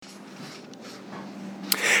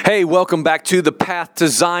Hey, welcome back to the Path to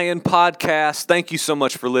Zion podcast. Thank you so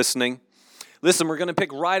much for listening. Listen, we're going to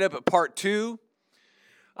pick right up at part 2.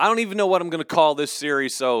 I don't even know what I'm going to call this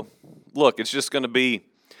series, so look, it's just going to be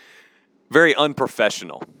very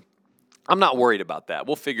unprofessional. I'm not worried about that.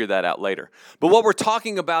 We'll figure that out later. But what we're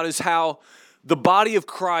talking about is how the body of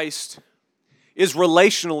Christ is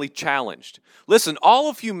relationally challenged. Listen, all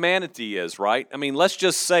of humanity is, right? I mean, let's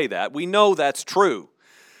just say that. We know that's true.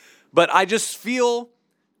 But I just feel,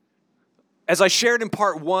 as I shared in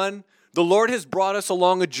part 1, the Lord has brought us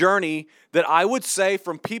along a journey that I would say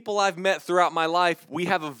from people I've met throughout my life, we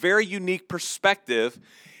have a very unique perspective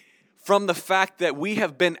from the fact that we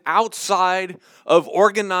have been outside of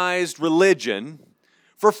organized religion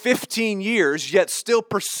for 15 years, yet still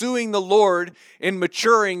pursuing the Lord and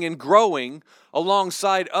maturing and growing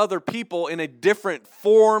alongside other people in a different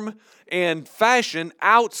form and fashion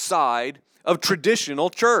outside of traditional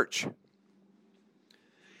church.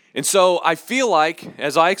 And so I feel like,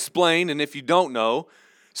 as I explained, and if you don't know,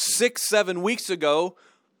 6-7 weeks ago,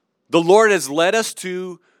 the Lord has led us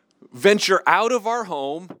to venture out of our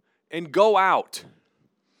home and go out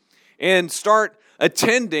and start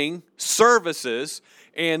attending services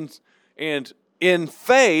and in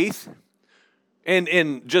faith and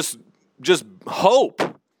in just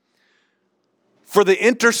hope for the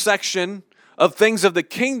intersection of things of the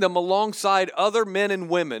kingdom alongside other men and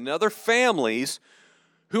women, other families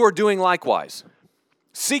who are doing likewise,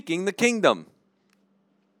 seeking the kingdom.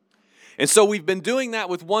 And so we've been doing that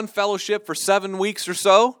with one fellowship for 7 weeks or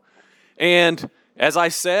so. And as I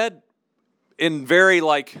said, in very,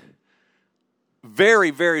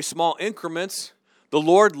 very small increments, the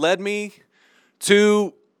Lord led me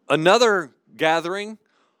to another gathering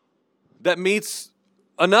that meets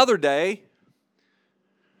another day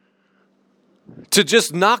to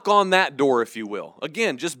just knock on that door, if you will.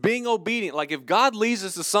 Again, just being obedient. Like if God leads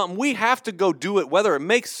us to something, we have to go do it. Whether it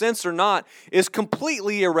makes sense or not is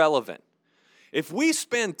completely irrelevant. If we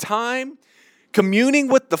spend time communing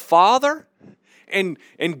with the Father and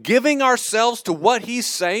giving ourselves to what He's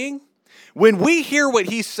saying, when we hear what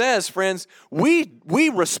He says, friends, we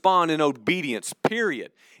respond in obedience,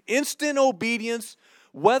 period. Instant obedience,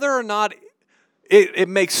 whether or not it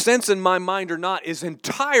makes sense in my mind or not, is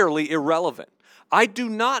entirely irrelevant. I do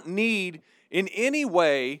not need in any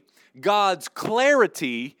way God's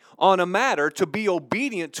clarity on a matter to be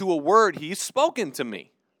obedient to a word He's spoken to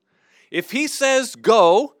me. If He says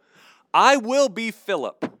go, I will be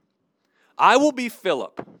Philip. I will be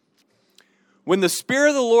Philip. When the Spirit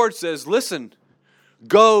of the Lord says, listen,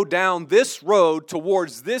 go down this road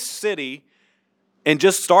towards this city and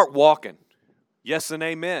just start walking. Yes and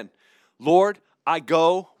amen. Lord, I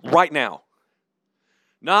go right now.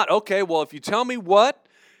 Not, okay, well, if you tell me what,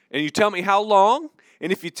 and you tell me how long,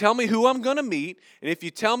 and if you tell me who I'm going to meet, and if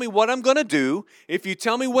you tell me what I'm going to do, if you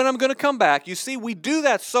tell me when I'm going to come back. You see, we do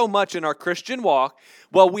that so much in our Christian walk.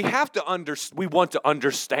 Well, we want to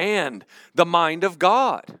understand the mind of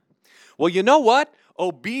God. Well, you know what?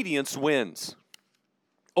 Obedience wins.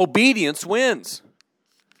 Obedience wins.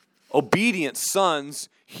 Obedient sons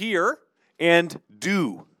hear and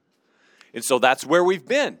do. And so that's where we've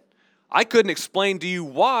been. I couldn't explain to you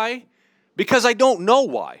why, because I don't know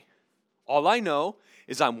why. All I know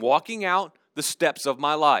is I'm walking out the steps of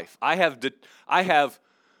my life. I have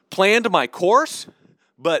planned my course,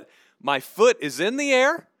 but my foot is in the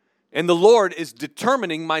air, and the Lord is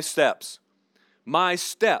determining my steps. My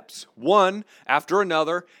steps, one after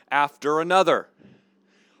another after another.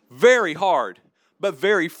 Very hard, but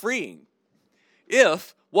very freeing.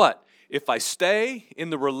 If I stay in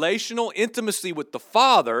the relational intimacy with the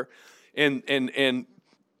Father and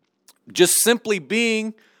just simply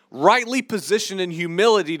being rightly positioned in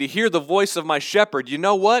humility to hear the voice of my shepherd, you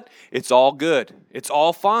know what? It's all good. It's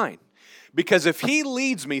all fine. Because if He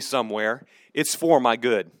leads me somewhere, it's for my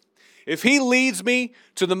good. If He leads me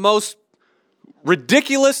to the most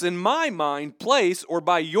ridiculous in my mind place, or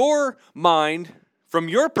by your mind, from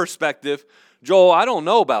your perspective, Joel, I don't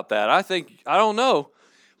know about that. I don't know.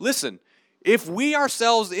 Listen, if we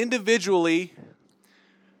ourselves individually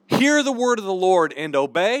hear the word of the Lord and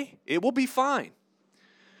obey, it will be fine.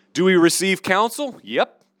 Do we receive counsel?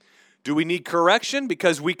 Yep. Do we need correction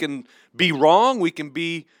because we can be wrong? We can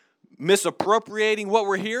be misappropriating what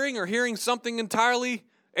we're hearing or hearing something entirely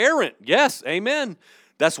errant? Yes, amen.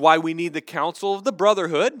 That's why we need the counsel of the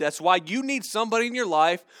brotherhood. That's why you need somebody in your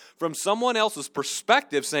life from someone else's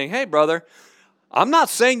perspective saying, hey, brother, I'm not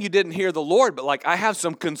saying you didn't hear the Lord, but I have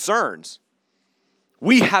some concerns.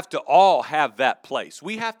 We have to all have that place.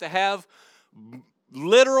 We have to have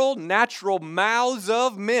literal, natural mouths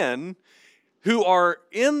of men who are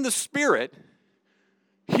in the Spirit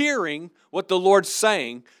hearing what the Lord's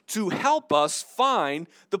saying to help us find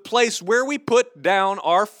the place where we put down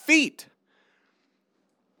our feet.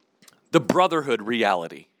 The brotherhood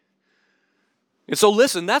reality. And so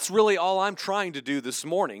listen, that's really all I'm trying to do this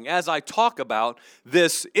morning as I talk about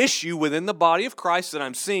this issue within the body of Christ that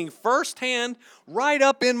I'm seeing firsthand right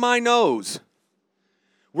up in my nose.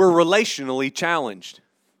 We're relationally challenged.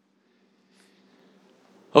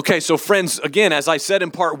 Okay, so friends, again, as I said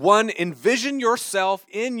in part 1, envision yourself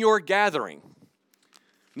in your gathering.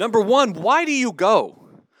 Number 1, why do you go?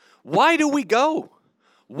 Why do we go?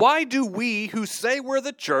 Why do we who say we're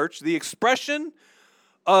the church, the expression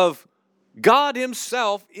of God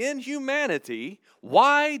Himself in humanity,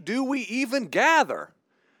 why do we even gather?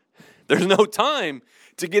 There's no time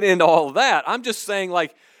to get into all of that. I'm just saying,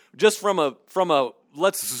 like, just from a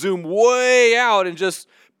let's zoom way out and just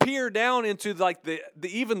peer down into like the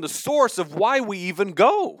even the source of why we even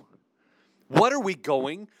go. What are we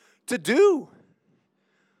going to do?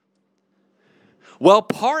 Well,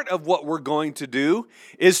 part of what we're going to do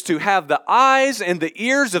is to have the eyes and the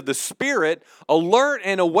ears of the Spirit alert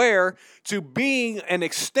and aware to being an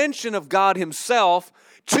extension of God Himself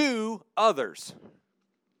to others.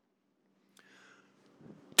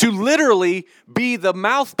 To literally be the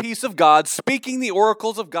mouthpiece of God, speaking the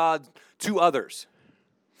oracles of God to others.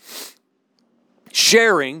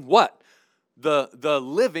 Sharing what? The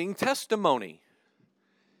living testimony.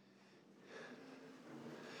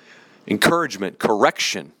 Encouragement,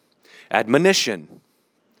 correction, admonition,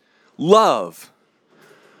 love,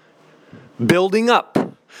 building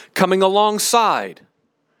up, coming alongside.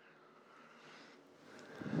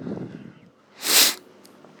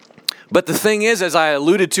 But the thing is, as I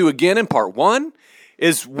alluded to again in part 1,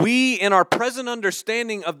 is we, in our present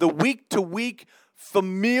understanding of the week-to-week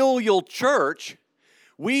familial church,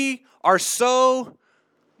 we are so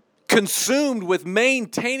consumed with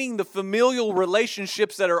maintaining the familial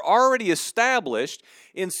relationships that are already established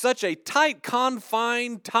in such a tight,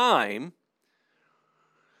 confined time,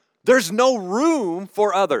 there's no room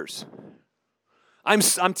for others. I'm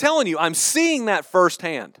telling you, I'm seeing that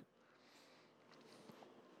firsthand.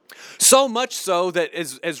 So much so that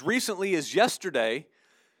as recently as yesterday,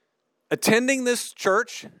 attending this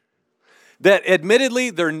church, that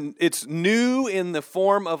admittedly it's new in the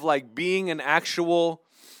form of like being an actual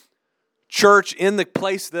church in the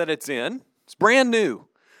place that it's in. It's brand new.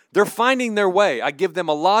 They're finding their way. I give them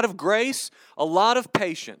a lot of grace, a lot of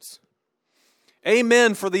patience.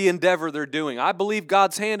 Amen for the endeavor they're doing. I believe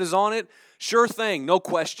God's hand is on it. Sure thing, no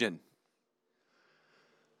question.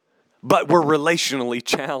 But we're relationally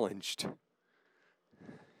challenged.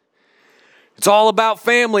 It's all about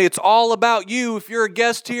family. It's all about you. If you're a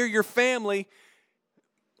guest here, your family,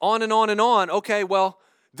 on and on and on. Okay, well,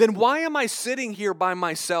 then why am I sitting here by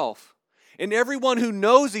myself? And everyone who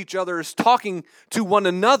knows each other is talking to one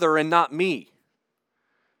another and not me.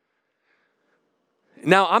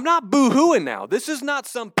 Now, I'm not boo-hooing now. This is not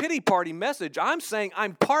some pity party message. I'm saying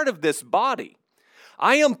I'm part of this body.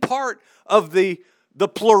 I am part of the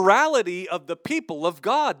plurality of the people of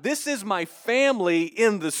God. This is my family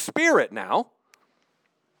in the Spirit now.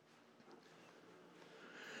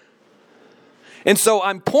 And so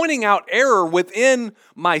I'm pointing out error within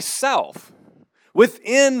myself,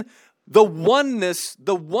 within the oneness,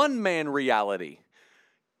 the one-man reality.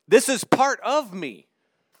 This is part of me.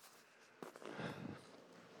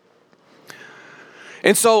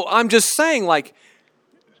 And so I'm just saying, like,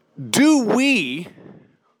 do we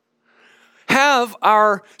have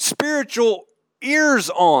our spiritual ears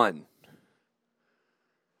on?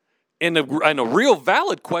 And a real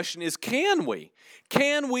valid question is, can we?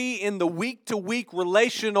 Can we, in the week-to-week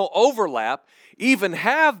relational overlap, even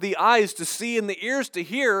have the eyes to see and the ears to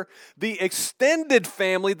hear the extended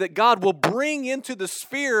family that God will bring into the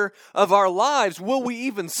sphere of our lives? Will we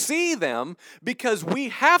even see them? Because we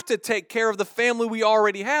have to take care of the family we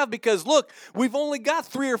already have, because look, we've only got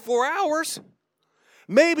 3 or 4 hours,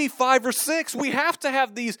 maybe 5 or 6. We have to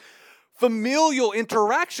have these familial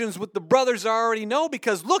interactions with the brothers I already know,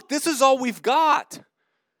 because look, this is all we've got.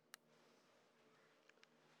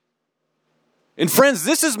 And friends,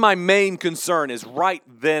 this is my main concern, is right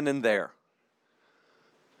then and there.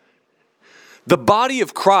 The body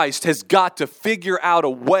of Christ has got to figure out a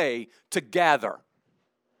way to gather.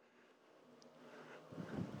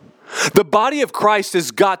 The body of Christ has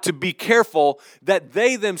got to be careful that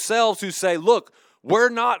they themselves who say, look, we're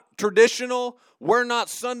not traditional, we're not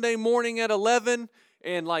Sunday morning at 11,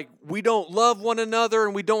 and like we don't love one another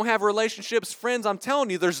and we don't have relationships. Friends, I'm telling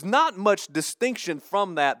you, there's not much distinction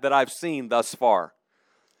from that I've seen thus far.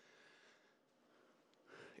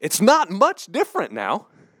 It's not much different now.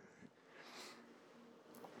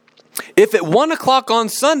 If at 1 o'clock on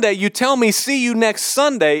Sunday you tell me, see you next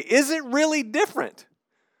Sunday, is it really different?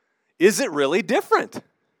 Is it really different?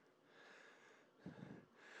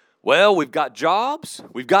 Well, we've got jobs,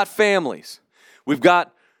 we've got families, we've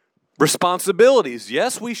got responsibilities.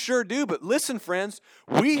 Yes, we sure do. But listen, friends,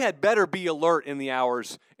 we had better be alert in the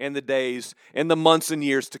hours and the days and the months and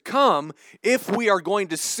years to come if we are going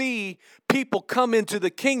to see people come into the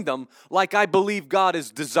kingdom like I believe God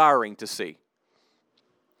is desiring to see.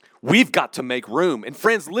 We've got to make room. And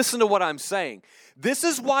friends, listen to what I'm saying. This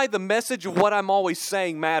is why the message of what I'm always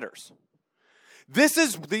saying matters. This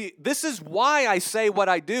is why I say what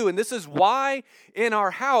I do, and this is why in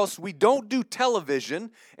our house we don't do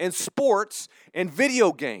television and sports and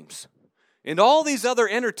video games and all these other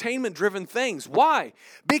entertainment-driven things. Why?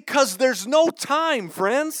 Because there's no time,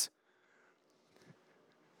 friends.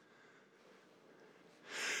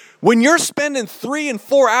 When you're spending 3 and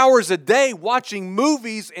 4 hours a day watching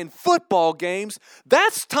movies and football games,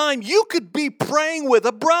 that's time you could be praying with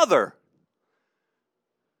a brother.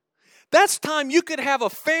 That's time you could have a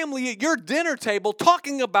family at your dinner table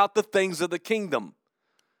talking about the things of the kingdom.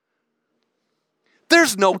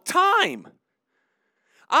 There's no time.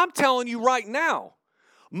 I'm telling you right now,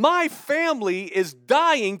 my family is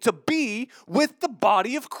dying to be with the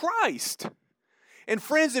body of Christ. And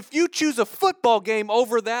friends, if you choose a football game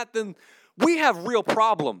over that, then we have real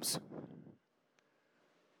problems.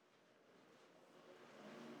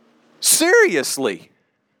 Seriously.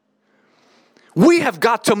 We have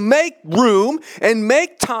got to make room and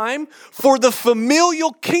make time for the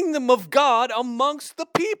familial kingdom of God amongst the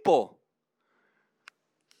people.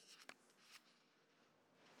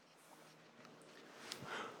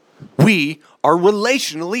 We are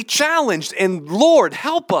relationally challenged, and Lord,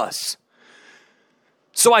 help us.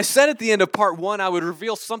 So I said at the end of part 1, I would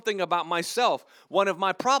reveal something about myself, one of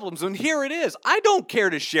my problems, and here it is. I don't care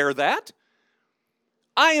to share that.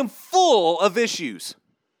 I am full of issues.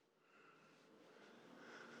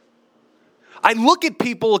 I look at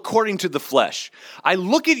people according to the flesh. I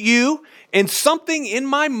look at you, and something in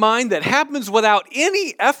my mind that happens without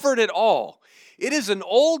any effort at all. It is an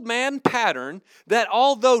old man pattern that,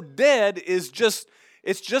 although dead, it's just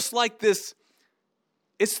like this.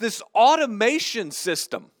 It's this automation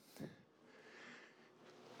system.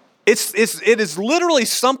 It is literally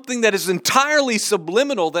something that is entirely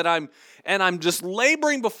subliminal that I'm just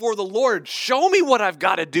laboring before the Lord. Show me what I've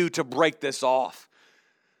got to do to break this off.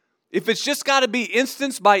 If it's just got to be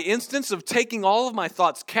instance by instance of taking all of my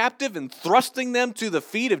thoughts captive and thrusting them to the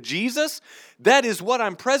feet of Jesus, that is what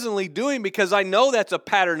I'm presently doing because I know that's a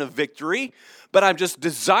pattern of victory, but I'm just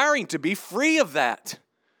desiring to be free of that.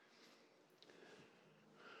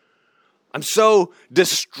 I'm so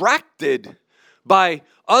distracted by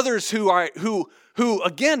others who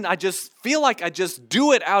again, I just feel like I just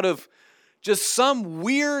do it out of just some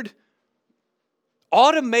weird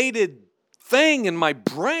automated thing in my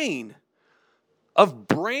brain of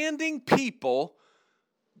branding people.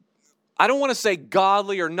 I don't want to say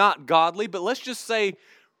godly or not godly, but let's just say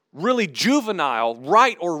really juvenile,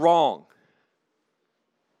 right or wrong.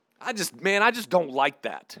 I just don't like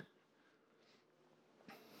that.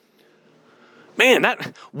 Man,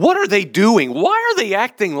 what are they doing? Why are they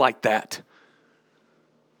acting like that?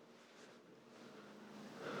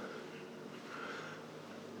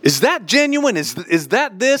 Is that genuine? Is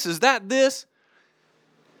that this? Is that this?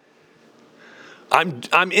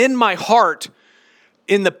 I'm in my heart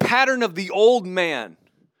in the pattern of the old man.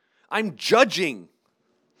 I'm judging.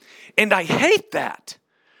 And I hate that.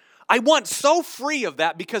 I want so free of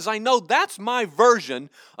that because I know that's my version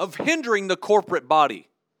of hindering the corporate body.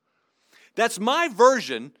 That's my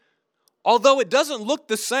version, although it doesn't look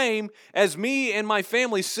the same as me and my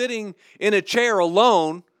family sitting in a chair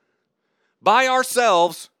alone by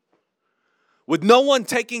ourselves with no one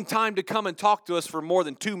taking time to come and talk to us for more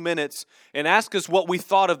than 2 minutes and ask us what we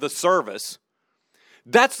thought of the service.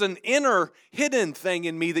 That's an inner hidden thing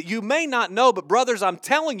in me that you may not know, but brothers, I'm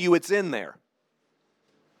telling you it's in there.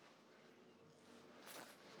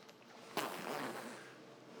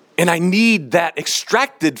 And I need that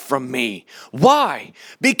extracted from me. Why?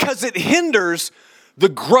 Because it hinders the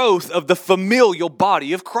growth of the familial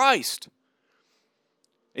body of Christ.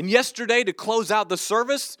 And yesterday, to close out the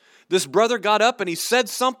service, this brother got up and he said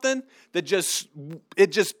something that just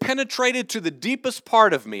penetrated to the deepest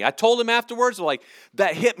part of me. I told him afterwards, like,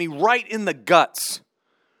 that hit me right in the guts.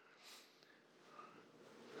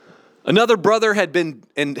 Another brother had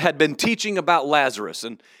been teaching about Lazarus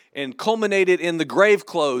and culminated in the grave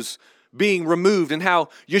clothes being removed, and how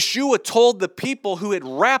Yeshua told the people who had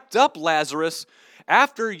wrapped up Lazarus,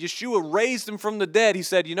 after Yeshua raised him from the dead, he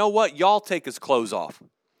said, you know what, y'all take his clothes off.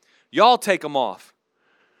 Y'all take them off.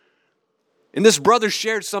 And this brother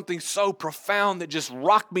shared something so profound that just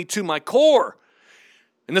rocked me to my core.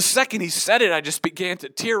 And the second he said it, I just began to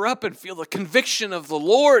tear up and feel the conviction of the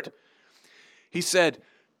Lord. He said,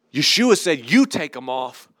 Yeshua said, you take them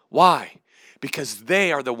off. Why? Because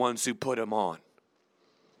they are the ones who put him on.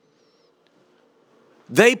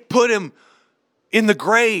 They put him in the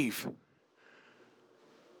grave.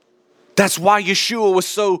 That's why Yeshua was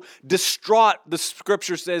so distraught, the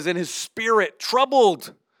scripture says, in his spirit,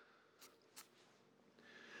 troubled.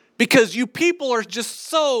 Because you people are just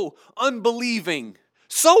so unbelieving.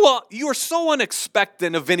 You are so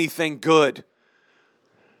unexpectant of anything good.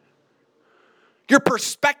 Your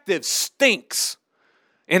perspective stinks,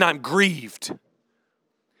 and I'm grieved.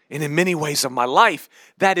 And in many ways of my life,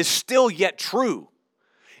 that is still yet true.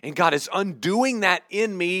 And God is undoing that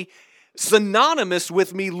in me, synonymous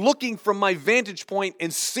with me looking from my vantage point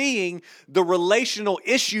and seeing the relational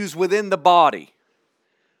issues within the body.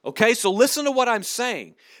 Okay, so listen to what I'm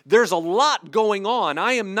saying. There's a lot going on.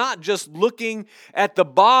 I am not just looking at the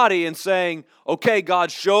body and saying, okay,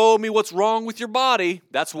 God, show me what's wrong with your body.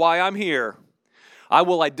 That's why I'm here. I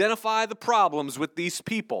will identify the problems with these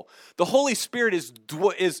people. The Holy Spirit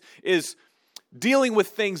is dealing with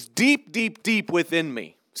things deep, deep, deep within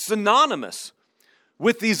me. Synonymous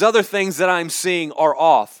with these other things that I'm seeing are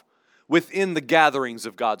off within the gatherings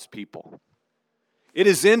of God's people. It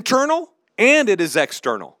is internal and it is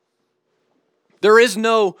external. There is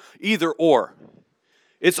no either or.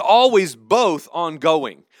 It's always both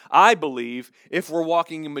ongoing. I believe if we're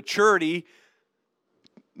walking in maturity,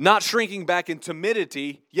 not shrinking back in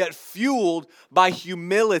timidity, yet fueled by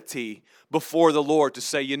humility before the Lord to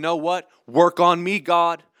say, you know what? Work on me,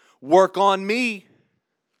 God. Work on me.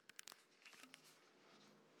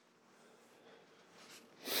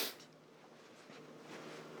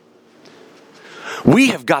 We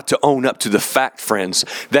have got to own up to the fact, friends,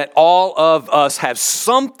 that all of us have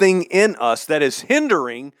something in us that is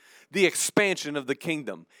hindering the expansion of the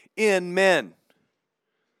kingdom in men.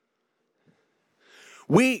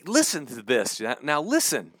 Listen to this. Now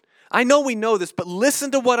listen. I know we know this, but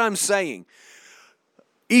listen to what I'm saying.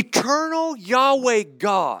 Eternal Yahweh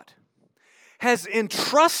God has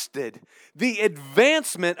entrusted the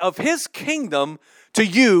advancement of His kingdom to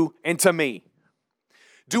you and to me.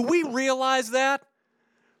 Do we realize that?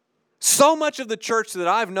 So much of the church that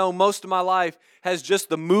I've known most of my life has just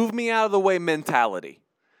the move me out of the way mentality.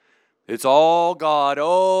 It's all God.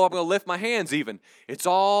 Oh, I'm going to lift my hands even. It's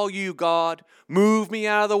all you, God. Move me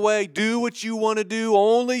out of the way. Do what you want to do.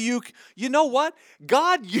 Only you. You know what?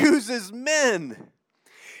 God uses men.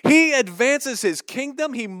 He advances His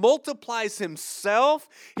kingdom. He multiplies Himself.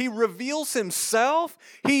 He reveals Himself.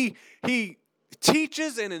 He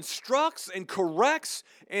teaches and instructs and corrects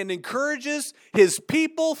and encourages His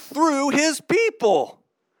people through His people.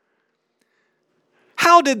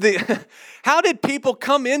 How did people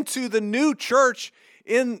come into the new church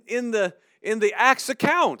in the Acts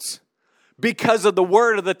accounts? Because of the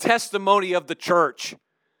word of the testimony of the church.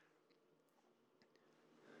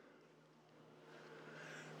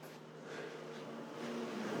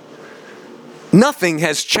 Nothing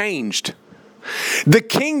has changed. The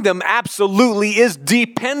kingdom absolutely is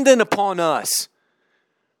dependent upon us.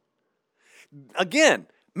 Again,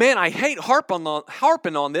 man, I hate harping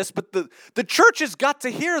on this, but the church has got to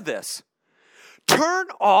hear this. Turn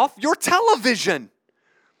off your television.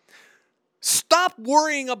 Stop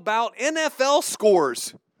worrying about NFL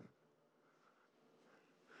scores.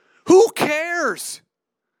 Who cares?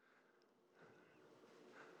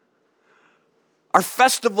 Our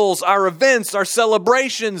festivals, our events, our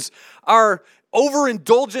celebrations, our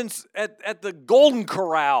overindulgence at the Golden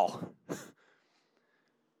Corral.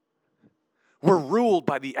 We're ruled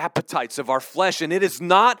by the appetites of our flesh, and it is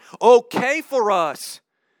not okay for us.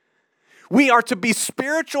 We are to be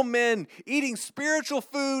spiritual men, eating spiritual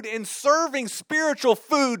food and serving spiritual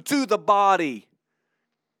food to the body.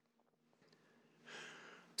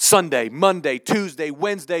 Sunday, Monday, Tuesday,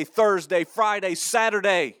 Wednesday, Thursday, Friday,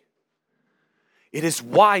 Saturday. It is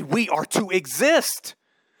why we are to exist.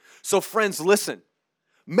 So friends, listen.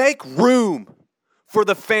 Make room for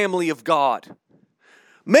the family of God.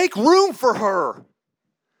 Make room for her.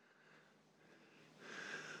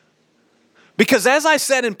 Because as I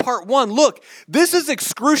said in part 1, look, this is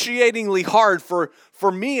excruciatingly hard for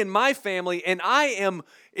me and my family, and I am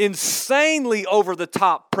insanely over the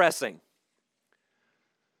top pressing.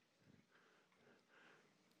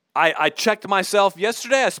 I checked myself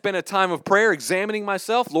yesterday. I spent a time of prayer examining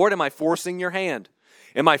myself. Lord, am I forcing your hand?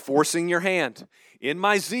 Am I forcing your hand? In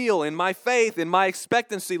my zeal, in my faith, in my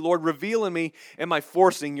expectancy, Lord, reveal in me, am I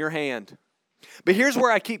forcing your hand? But here's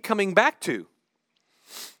where I keep coming back to.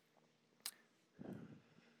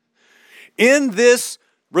 In this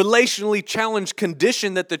relationally challenged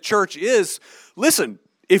condition that the church is, listen,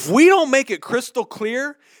 if we don't make it crystal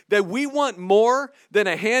clear that we want more than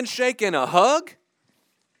a handshake and a hug,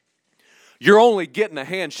 you're only getting a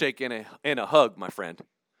handshake and a hug, my friend.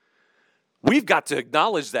 We've got to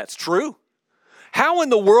acknowledge that's true. How in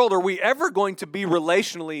the world are we ever going to be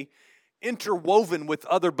relationally interwoven with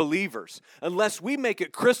other believers unless we make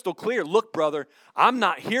it crystal clear, look, brother, I'm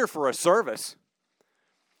not here for a service.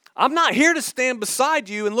 I'm not here to stand beside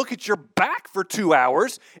you and look at your back for 2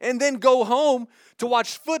 hours and then go home to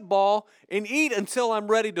watch football and eat until I'm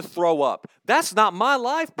ready to throw up. That's not my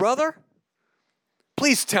life, brother.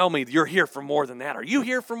 Please tell me you're here for more than that. Are you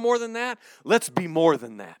here for more than that? Let's be more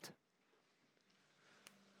than that.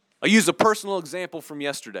 I'll use a personal example from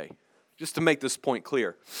yesterday just to make this point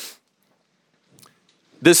clear.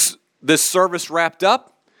 This service wrapped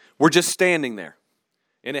up, we're just standing there.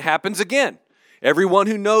 And it happens again. Everyone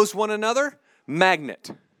who knows one another, magnet.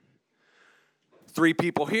 3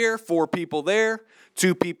 people here, 4 people there,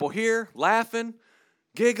 2 people here, laughing,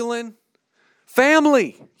 giggling.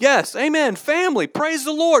 Family. Yes, amen, family. Praise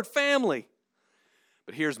the Lord, family.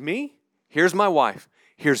 But here's me, here's my wife,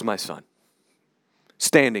 here's my son.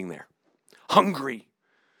 Standing there, hungry.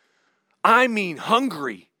 I mean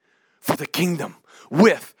hungry for the kingdom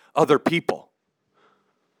with other people.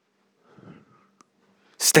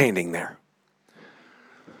 Standing there.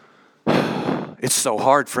 It's so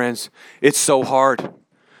hard, friends. It's so hard.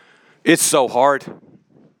 It's so hard.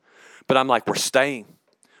 But I'm like, we're staying.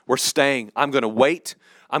 We're staying. I'm going to wait.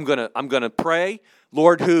 I'm going to pray.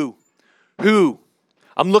 Lord, who?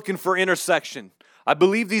 I'm looking for intersection. I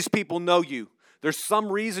believe these people know you. There's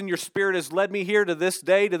some reason your Spirit has led me here to this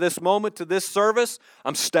day, to this moment, to this service.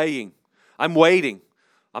 I'm staying. I'm waiting.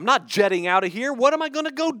 I'm not jetting out of here. What am I going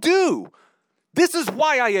to go do? This is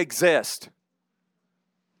why I exist.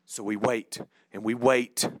 So we wait, and we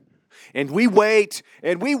wait, and we wait,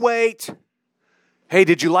 and we wait. Hey,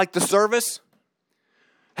 did you like the service?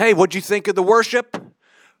 Hey, what'd you think of the worship?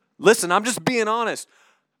 Listen, I'm just being honest.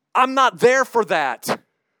 I'm not there for that.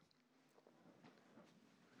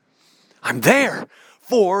 I'm there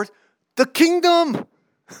for the kingdom.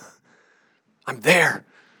 I'm there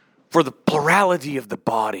for the plurality of the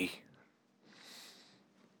body.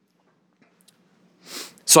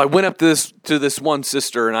 So I went up to this one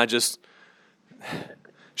sister, and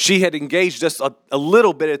she had engaged us a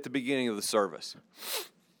little bit at the beginning of the service.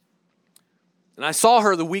 And I saw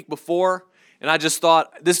her the week before, and I just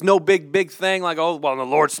thought, this no big thing, like, oh, well, the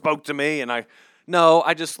Lord spoke to me, and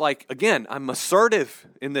again, I'm assertive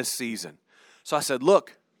in this season. So I said,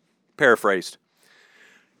 look, paraphrased,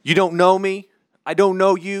 you don't know me, I don't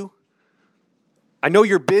know you. I know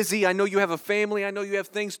you're busy. I know you have a family. I know you have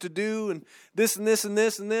things to do and this and this and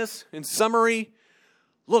this and this. In summary,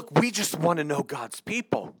 look, we just want to know God's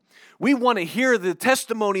people. We want to hear the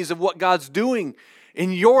testimonies of what God's doing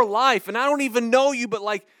in your life. And I don't even know you,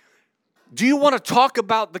 but do you want to talk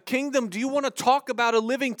about the kingdom? Do you want to talk about a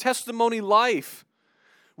living testimony life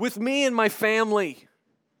with me and my family?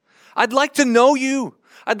 I'd like to know you.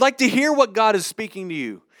 I'd like to hear what God is speaking to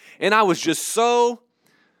you. And I was just so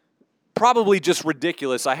probably just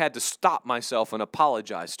ridiculous. I had to stop myself and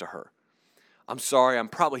apologize to her. I'm sorry, I'm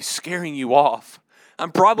probably scaring you off.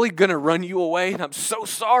 I'm probably going to run you away, and I'm so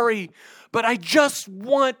sorry. But I just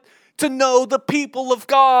want to know the people of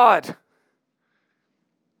God.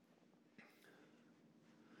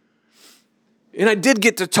 And I did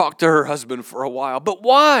get to talk to her husband for a while. But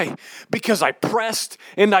why? Because I pressed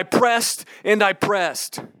and I pressed and I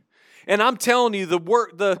pressed. And I'm telling you,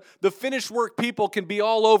 the finished work people can be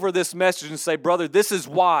all over this message and say, brother, this is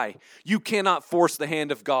why you cannot force the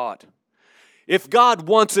hand of God. If God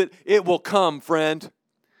wants it, it will come, friend.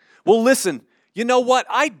 Well, listen, you know what?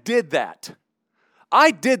 I did that.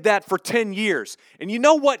 I did that for 10 years. And you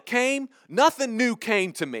know what came? Nothing new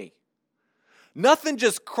came to me. Nothing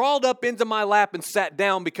just crawled up into my lap and sat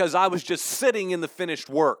down because I was just sitting in the finished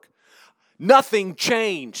work. Nothing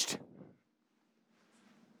changed.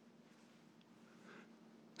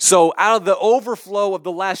 So out of the overflow of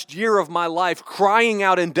the last year of my life, crying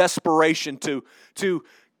out in desperation to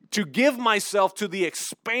give myself to the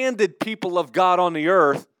expanded people of God on the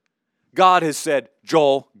earth, God has said,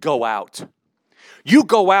 Joel, go out. You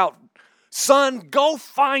go out. Son, go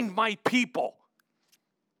find my people.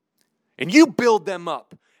 And you build them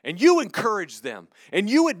up. And you encourage them. And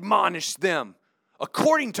you admonish them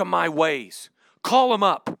according to my ways. Call them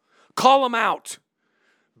up. Call them out.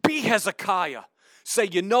 Be Hezekiah. Say,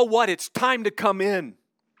 you know what? It's time to come in.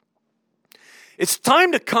 It's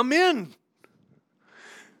time to come in.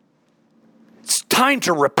 time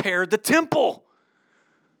to repair the temple.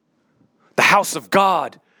 The house of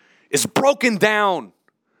God is broken down.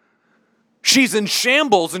 She's in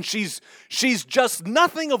shambles, and she's just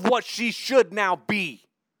nothing of what she should now be.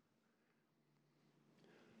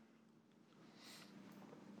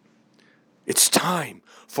 It's time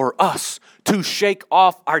for us to shake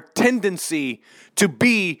off our tendency to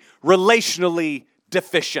be relationally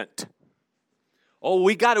deficient. Oh,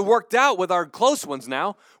 we got it worked out with our close ones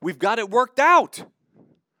now. We've got it worked out.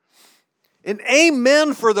 And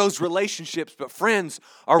amen for those relationships. But friends,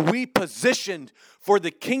 are we positioned for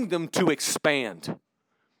the kingdom to expand?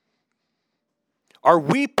 Are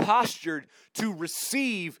we postured to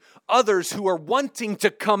receive others who are wanting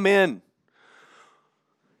to come in?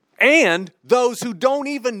 And those who don't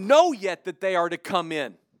even know yet that they are to come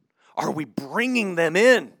in. Are we bringing them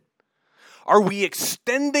in? Are we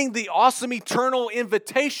extending the awesome eternal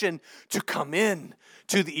invitation to come in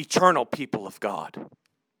to the eternal people of God?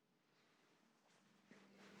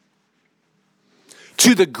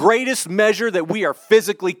 To the greatest measure that we are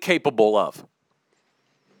physically capable of.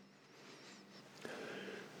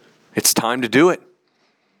 It's time to do it.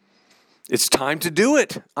 It's time to do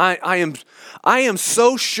it. I am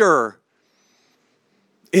so sure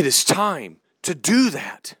it is time to do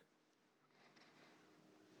that.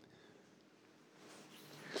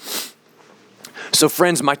 So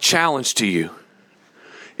friends, my challenge to you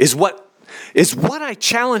is what I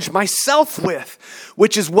challenge myself with,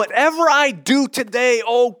 which is whatever I do today,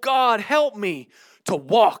 oh God, help me to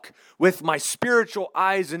walk with my spiritual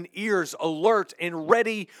eyes and ears alert and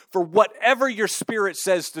ready for whatever your Spirit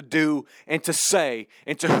says to do and to say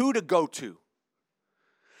and to who to go to,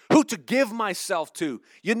 who to give myself to.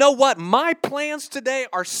 You know what? My plans today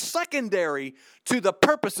are secondary to the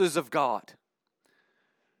purposes of God.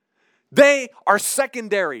 They are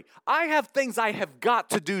secondary. I have things I have got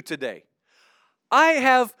to do today. I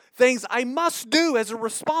have things I must do as a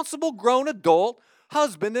responsible grown adult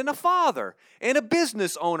husband and a father and a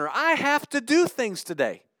business owner. I have to do things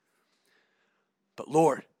today. But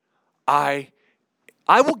Lord, I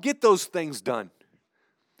will get those things done.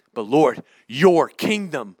 But Lord, your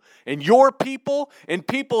kingdom and your people and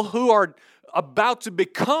people who are about to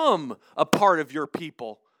become a part of your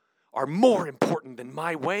people are more important than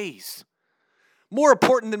my ways, more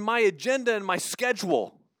important than my agenda and my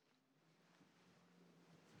schedule.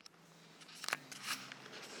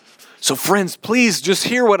 So friends, please just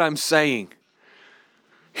hear what I'm saying.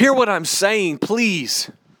 Hear what I'm saying, please.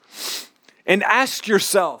 And ask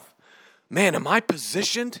yourself, man, am I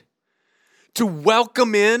positioned to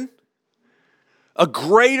welcome in a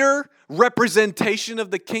greater representation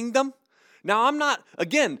of the kingdom? Now,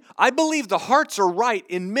 I believe the hearts are right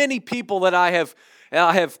in many people that I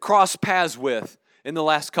have crossed paths with in the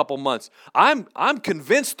last couple months. I'm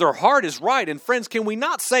convinced their heart is right. And friends, can we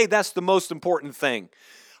not say that's the most important thing?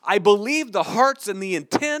 I believe the hearts and the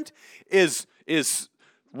intent is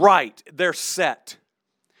right. They're set.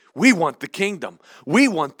 We want the kingdom. We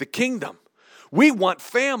want the kingdom. We want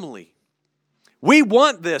family. We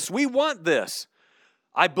want this. We want this.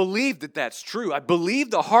 I believe that that's true. I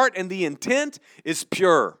believe the heart and the intent is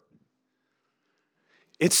pure.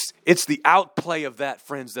 It's the outplay of that,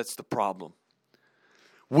 friends, that's the problem.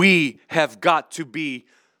 We have got to be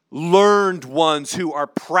learned ones who are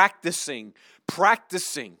practicing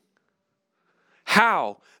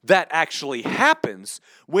how that actually happens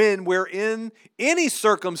when we're in any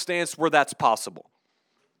circumstance where that's possible.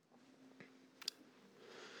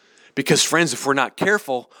 Because friends, if we're not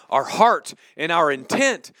careful, our heart and our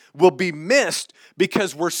intent will be missed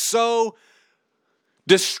because we're so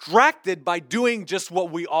distracted by doing just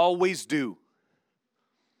what we always do.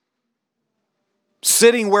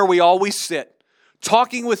 Sitting where we always sit,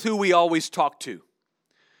 talking with who we always talk to,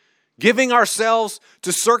 giving ourselves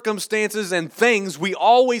to circumstances and things we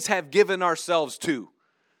always have given ourselves to.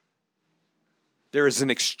 There is an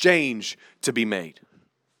exchange to be made.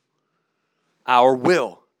 Our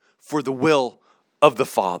will for the will of the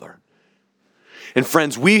Father. And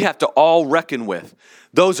friends, we have to all reckon with,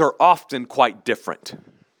 those are often quite different.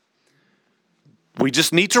 We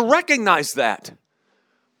just need to recognize that.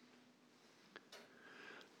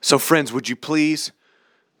 So friends, would you please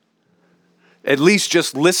at least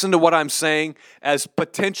just listen to what I'm saying as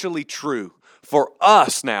potentially true for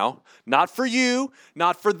us now, not for you,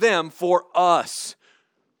 not for them, for us.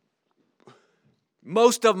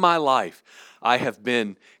 Most of my life, I have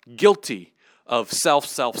been guilty of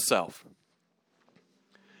self.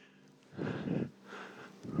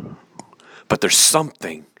 But there's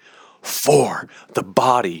something for the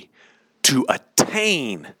body to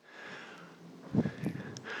attain,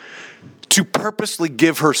 to purposely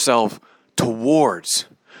give herself towards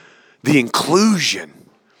the inclusion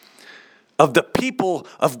of the people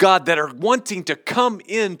of God that are wanting to come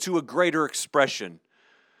into a greater expression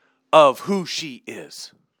of who she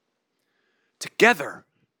is. Together,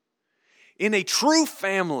 in a true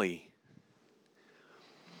family.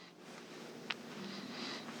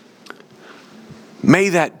 May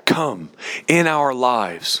that come in our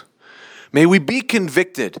lives. May we be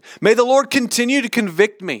convicted. May the Lord continue to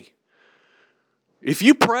convict me. If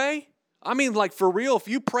you pray, I mean, like for real, if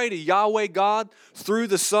you pray to Yahweh God through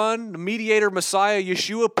the Son, the mediator, Messiah,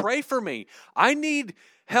 Yeshua, pray for me. I need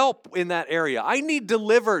help in that area. I need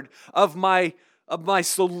delivered of my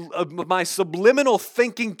subliminal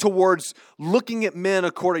thinking towards looking at men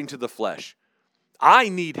according to the flesh. I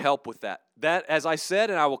need help with that. That, as I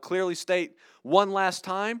said, and I will clearly state one last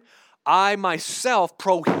time, I myself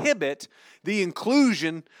prohibit the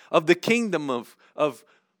inclusion of the kingdom of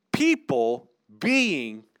people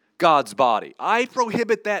being God's body. I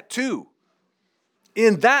prohibit that too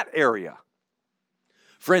in that area.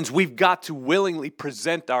 Friends, we've got to willingly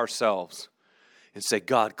present ourselves and say,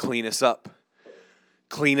 God, clean us up.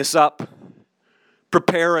 Clean us up.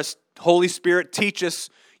 Prepare us. Holy Spirit, teach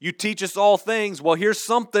us. You teach us all things. Well, here's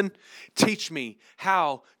something. Teach me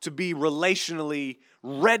how to be relationally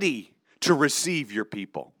ready to receive your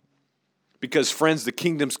people. Because, friends, the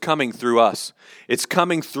kingdom's coming through us. It's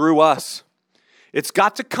coming through us. It's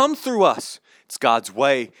got to come through us. It's God's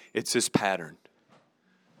way. It's His pattern.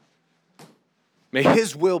 May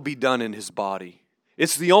His will be done in His body.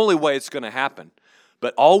 It's the only way it's going to happen.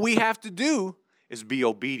 But all we have to do is be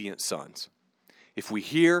obedient sons. If we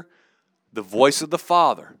hear the voice of the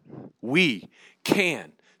Father, we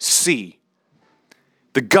can see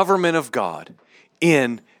the government of God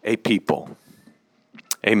in a people.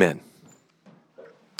 Amen.